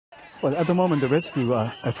Well, at the moment, the rescue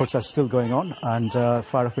efforts are still going on, and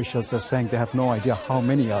fire officials are saying they have no idea how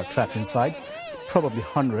many are trapped inside, probably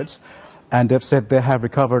hundreds. And they've said they have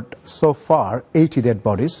recovered so far 80 dead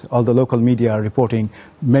bodies, although local media are reporting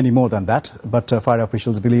many more than that. But fire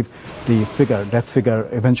officials believe the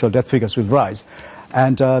eventual death figures will rise.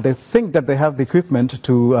 And they think that they have the equipment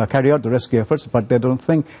to carry out the rescue efforts, but they don't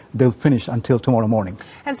think they'll finish until tomorrow morning.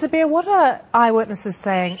 And Sabir, what are eyewitnesses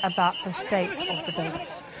saying about the state of the building?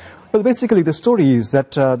 Well, basically, the story is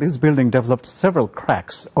that this building developed several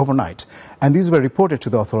cracks overnight, and these were reported to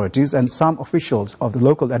the authorities, and some officials of the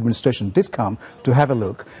local administration did come to have a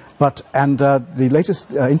look. The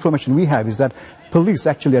latest information we have is that police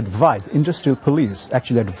actually advised, industrial police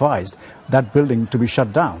actually advised that building to be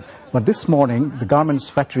shut down. But this morning, the garments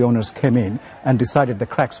factory owners came in and decided the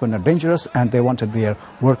cracks were not dangerous, and they wanted their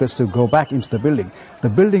workers to go back into the building. The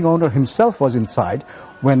building owner himself was inside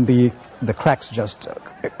when the cracks just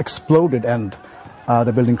exploded and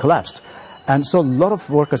the building collapsed. And so a lot of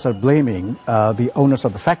workers are blaming the owners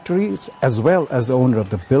of the factories as well as the owner of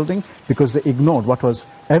the building because they ignored what was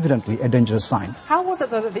evidently a dangerous sign. How was it,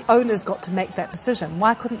 though, that the owners got to make that decision?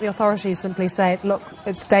 Why couldn't the authorities simply say, look,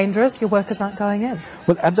 it's dangerous, your workers aren't going in?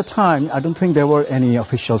 Well, at the time, I don't think there were any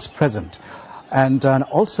officials present. And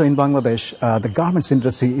also in Bangladesh, the garments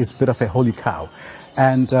industry is a bit of a holy cow.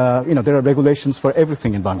 And, there are regulations for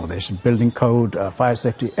everything in Bangladesh, building code, fire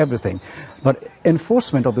safety, everything. But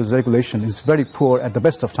enforcement of this regulation is very poor at the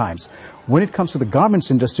best of times. When it comes to the garments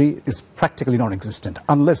industry, it's practically non-existent,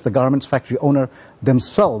 unless the garments factory owner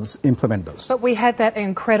themselves implement those. But we had that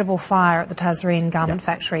incredible fire at the Tazreen garment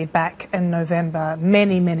factory back in November.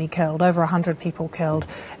 Many killed, over 100 people killed.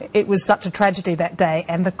 It was such a tragedy that day,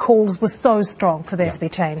 and the calls were so strong for there to be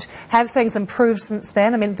change. Have things improved since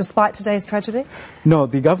then, despite today's tragedy? No,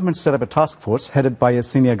 the government set up a task force headed by a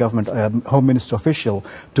senior government Home Minister official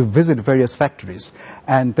to visit various factories.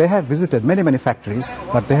 And they have visited many factories,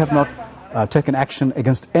 but they have not taken action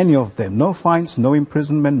against any of them. No fines, no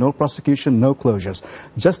imprisonment, no prosecution, no closures.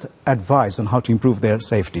 Just advice on how to improve their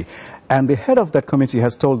safety. And the head of that committee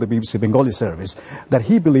has told the BBC Bengali service that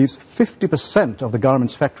he believes 50% of the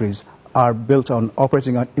garments factories are built on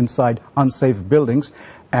operating inside unsafe buildings,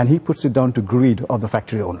 and he puts it down to greed of the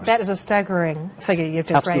factory owners. That is a staggering figure you've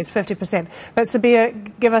just raised, 50%. But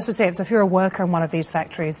Sabir, give us a sense, if you're a worker in one of these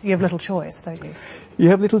factories, you have little choice, don't you? You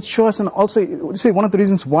have little choice, and also, one of the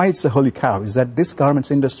reasons why it's a holy cow is that this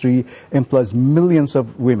garments industry employs millions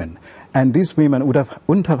of women. And these women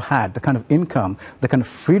wouldn't have had the kind of income, the kind of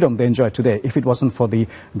freedom they enjoy today if it wasn't for the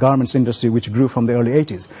garments industry, which grew from the early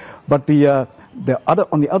 80s. But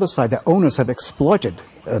on the other side, the owners have exploited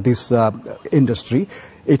this industry.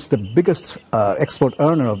 It's the biggest export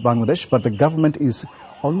earner of Bangladesh, but the government is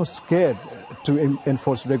almost scared to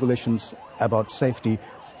enforce regulations about safety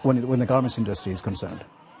when the garments industry is concerned.